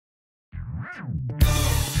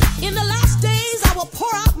In the last days I will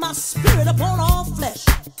pour out my spirit upon all flesh.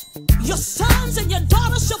 Your sons and your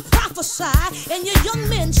daughters shall prophesy, and your young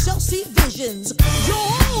men shall see visions. Your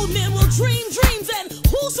old men will dream dreams, and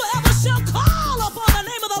whosoever shall call upon the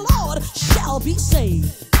name of the Lord shall be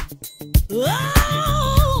saved.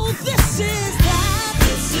 Oh, this is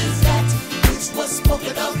that which was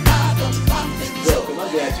spoken of by the prophet. Welcome,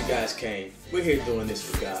 I'm glad you guys came. We're here doing this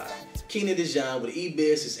for God. Keenan, Dijon with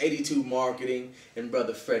eBusiness 82 Marketing, and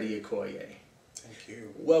brother Freddie Okoye. Thank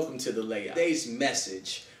you. Welcome to the layout. Today's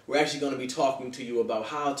message, we're actually going to be talking to you about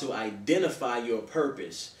how to identify your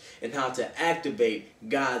purpose and how to activate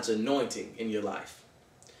God's anointing in your life.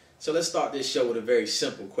 So let's start this show with a very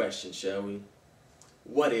simple question, shall we?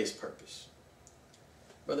 What is purpose?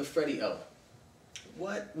 Brother Freddie O,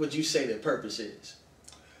 what would you say that purpose is?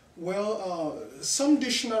 Well, some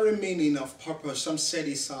dictionary meaning of purpose, some said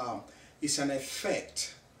it's an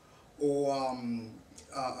effect or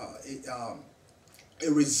a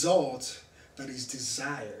result that is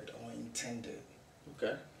desired or intended.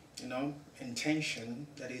 Okay. You know, intention,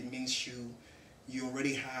 that it means you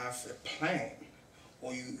already have a plan,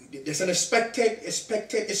 or there's an expected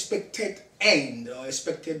end or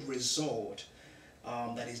expected result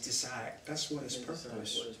that is desired. That's what is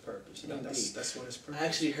purpose. What is purpose? You know, that's what is purpose. I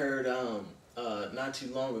actually heard not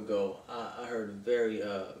too long ago, I heard a very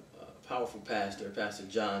powerful pastor, Pastor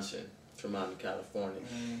Johnson from out in California.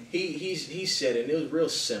 He said, and it was real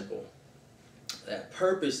simple, that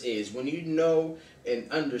purpose is when you know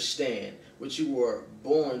and understand what you were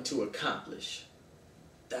born to accomplish.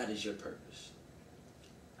 That is your purpose.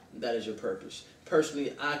 That is your purpose.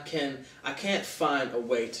 Personally, I can't find a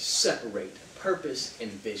way to separate purpose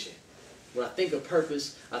and vision. When I think of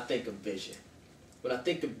purpose, I think of vision. When I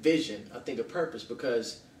think of vision, I think of purpose,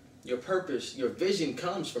 because your purpose, your vision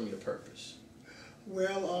comes from your purpose.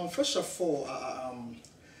 Well, first of all,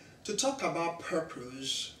 to talk about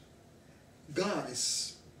purpose, God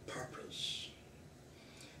is purpose.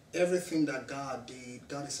 Everything that God did,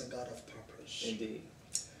 God is a God of purpose. Indeed.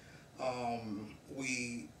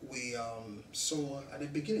 We saw at the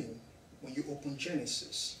beginning, when you open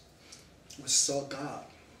Genesis, we saw God.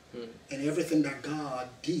 And everything that God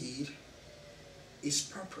did is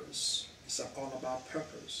purpose. It's all about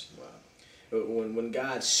purpose. Wow. When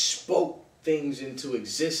God spoke things into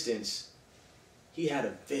existence, he had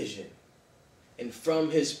a vision. And from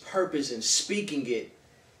his purpose in speaking it,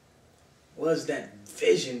 was that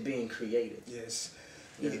vision being created. Yes.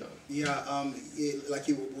 You know. Yeah, like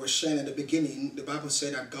you were saying at the beginning, the Bible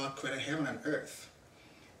said that God created heaven and earth.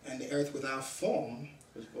 And the earth without form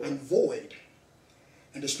and void.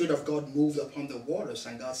 And the Spirit of God moved upon the waters,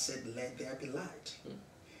 and God said, let there be light.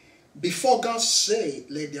 Before God said,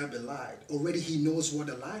 let there be light, already he knows what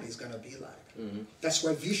the light is going to be like. That's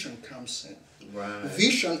where vision comes in. Right.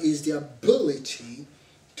 Vision is the ability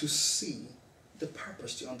to see the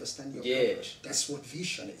purpose, to understand your purpose. That's what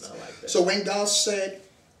vision is. I like that. So when God said,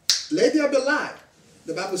 let there be light,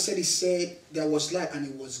 the Bible said, he said there was light and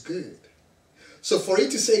it was good. So for it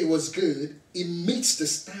to say it was good, it meets the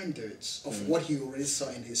standards of what he already saw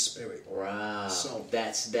in his spirit. Wow. So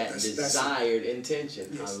that's desired intention.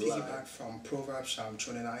 Yes, I love it. back from Proverbs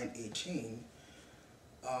 29:18.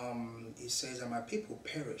 It says that my people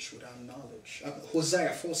perish without knowledge. Hosea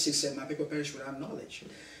 4:6 said, my people perish without knowledge.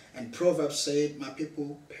 And Proverbs said, my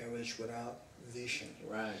people perish without vision.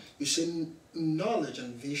 Right. You see, knowledge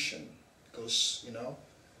and vision goes, you know,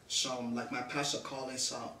 some, like my pastor call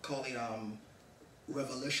it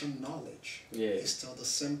revelation knowledge. Yeah. It's still the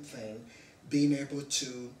same thing. Being able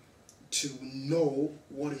to know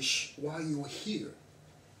why you're here.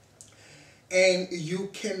 And you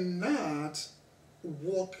cannot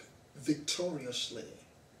walk victoriously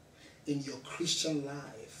in your Christian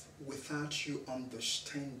life without you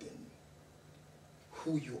understanding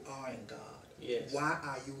who you are in God. Yes. Why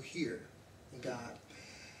are you here in God?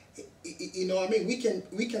 You know, I mean,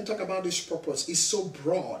 we can talk about this purpose. It's so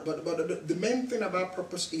broad, but the main thing about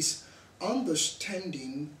purpose is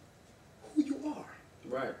understanding who you are.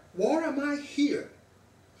 Right. Why am I here?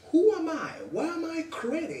 Who am I? Why am I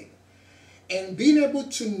created? And being able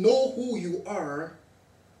to know who you are,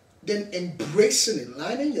 then embracing it,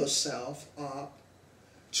 lining yourself up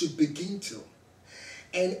to begin to.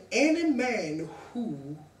 And any man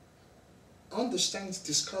who understands,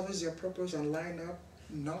 discovers their purpose and line up,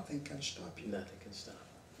 nothing can stop you. Nothing can stop.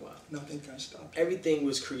 Wow. Nothing can stop you. Everything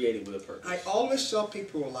was created with a purpose. I always tell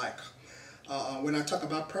people, like, when I talk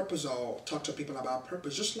about purpose or talk to people about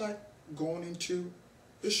purpose, just like going into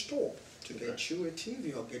a store to get you a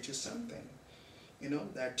TV or get you something. You know,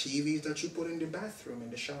 there are TVs that you put in the bathroom,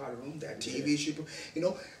 in the shower room. There are TVs you put, you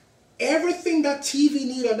know, everything that TV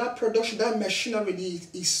need or that production, that machinery needs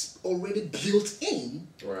is already built in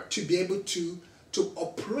Right. to be able to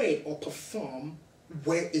operate or perform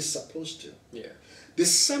where it's supposed to. Yeah. The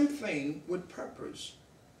same thing with purpose.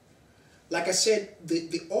 Like I said,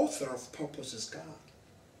 the author of purpose is God.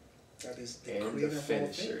 That is the And the creator of all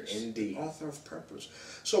finisher, things. indeed. The author of purpose.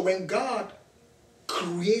 So when God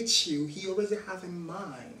creates you, he already has in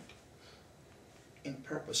mind in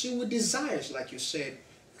purpose. See, with desires, like you said,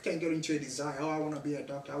 you can get into a desire, oh, I want to be a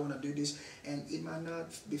doctor, I want to do this, and it might not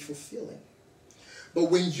be fulfilling. But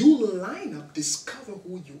when you line up, discover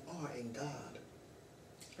who you are in God.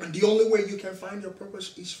 And the only way you can find your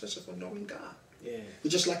purpose is, first of all, knowing God. Yeah.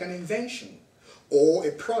 It's just like an invention or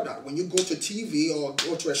a product. When you go to TV or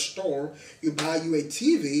go to a store, you buy you a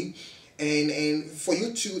TV, and for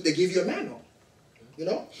you to, they give you a manual. You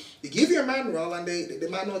know, they give you a manual, and the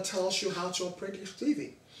manual tells you how to operate this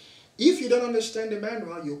TV. If you don't understand the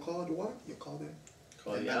manual, you call the what? You call them.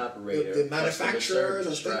 Call the operator. The manufacturers.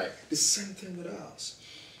 And right. The same thing with us.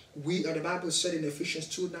 We, the Bible said in Ephesians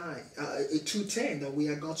 2:10 that we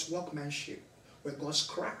are God's workmanship. We're God's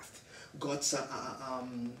craft. God's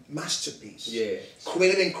masterpiece. Yeah.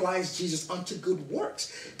 Created in Christ Jesus unto good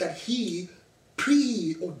works that he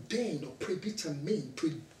preordained or predetermined,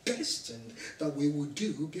 predestined that we would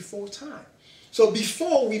do before time. So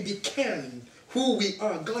before we became who we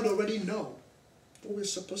are, God already know what we're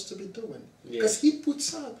supposed to be doing. Because he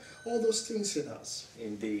puts out all those things in us.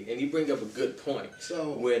 Indeed. And you bring up a good point.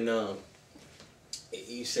 So when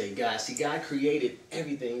you say God, see, God created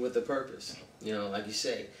everything with a purpose. You know, like you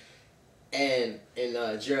say. And in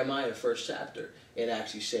Jeremiah, 1st chapter, it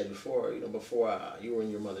actually said before you were in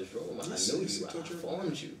your mother's womb, I knew you, I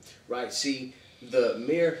formed you. Right? See, the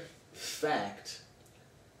mere fact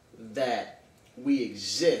that we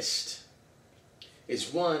exist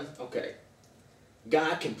is one, okay,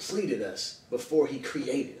 God completed us before he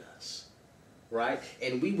created us. Right?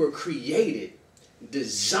 And we were created,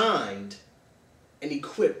 designed, and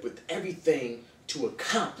equipped with everything to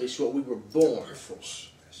accomplish what we were born.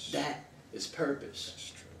 That is purpose.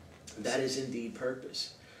 That's true. That is indeed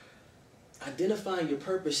purpose. Identifying your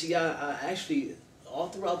purpose. See, I actually, all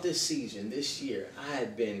throughout this season, this year, I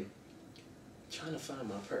had been trying to find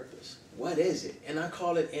my purpose. What is it? And I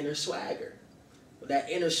call it inner swagger. That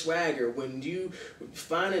inner swagger, when you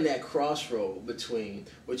finding that crossroad between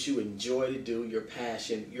what you enjoy to do, your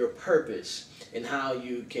passion, your purpose, and how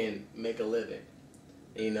you can make a living.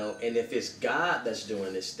 You know, and if it's God that's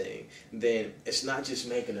doing this thing, then it's not just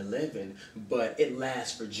making a living, but it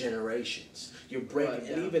lasts for generations. You're breaking,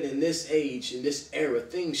 and even in this age, in this era,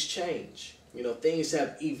 things change. You know, things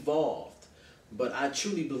have evolved. But I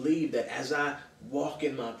truly believe that as I walk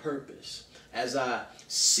in my purpose, as I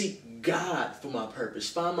seek God for my purpose,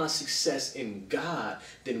 find my success in God,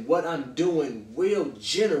 then what I'm doing will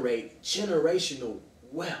generate generational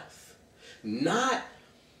wealth. Not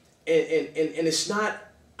And it's not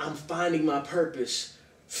I'm finding my purpose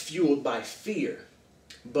fueled by fear,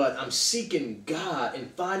 but I'm seeking God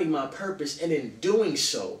and finding my purpose, and in doing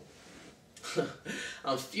so,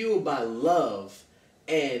 I'm fueled by love,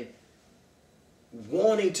 and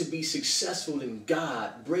wanting to be successful in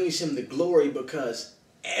God brings him the glory, because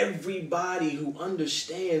everybody who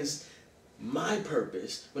understands my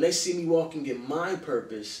purpose, when they see me walking in my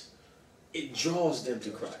purpose, it draws them to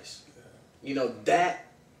Christ. You know, that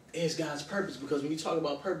is God's purpose, because when you talk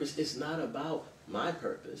about purpose, it's not about my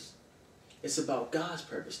purpose. It's about God's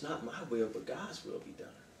purpose. Not my will, but God's will be done.